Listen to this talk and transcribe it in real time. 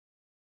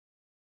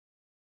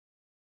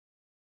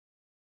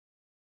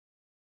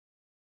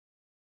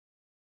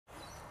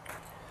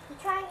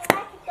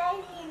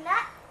alien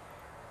nut.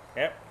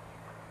 Yep.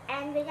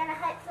 And we're going to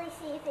hopefully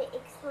see if it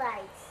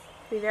explodes.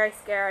 Be very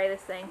scary,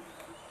 this thing.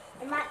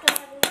 It might go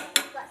over there.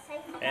 We've got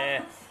safety goggles.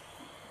 Yeah.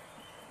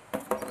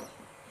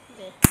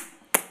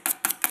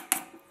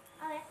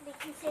 Oh, we have to be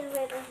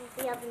considerate of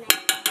the other name.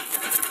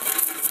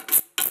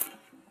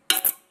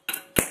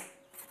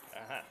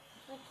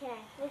 Okay,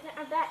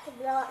 we're about to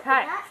blow up the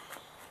nut.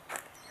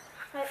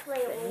 Hopefully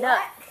it will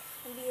work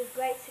and be a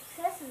great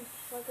success and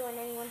won't go in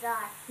anyone's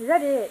eye. Is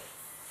that it?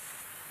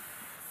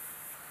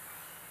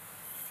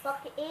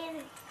 Lock it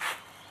in.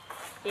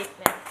 Yes,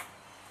 ma'am.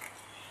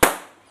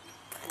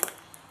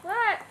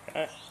 What?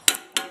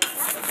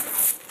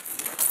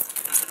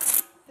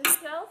 The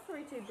shell's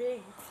pretty too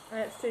big and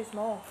it's too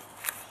small.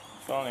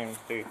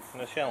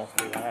 The shell's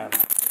too hard.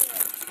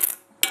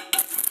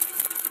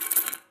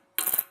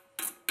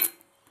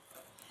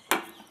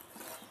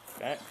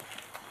 Okay.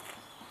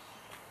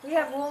 We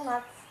have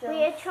walnuts still.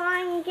 We are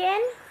trying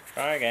again.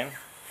 Try again.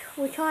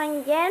 We're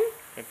trying again.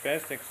 If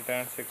first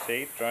don't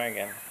succeed, try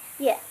again.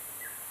 Yeah.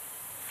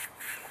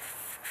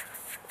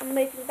 I'm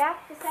moving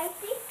back for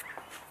safety.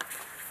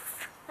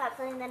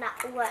 Hopefully the nut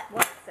will work.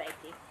 What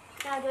safety?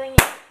 Now doing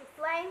it with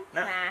flame.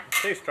 No, Nah.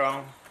 it's too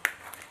strong.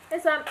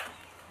 This one.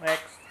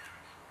 Next.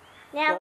 Now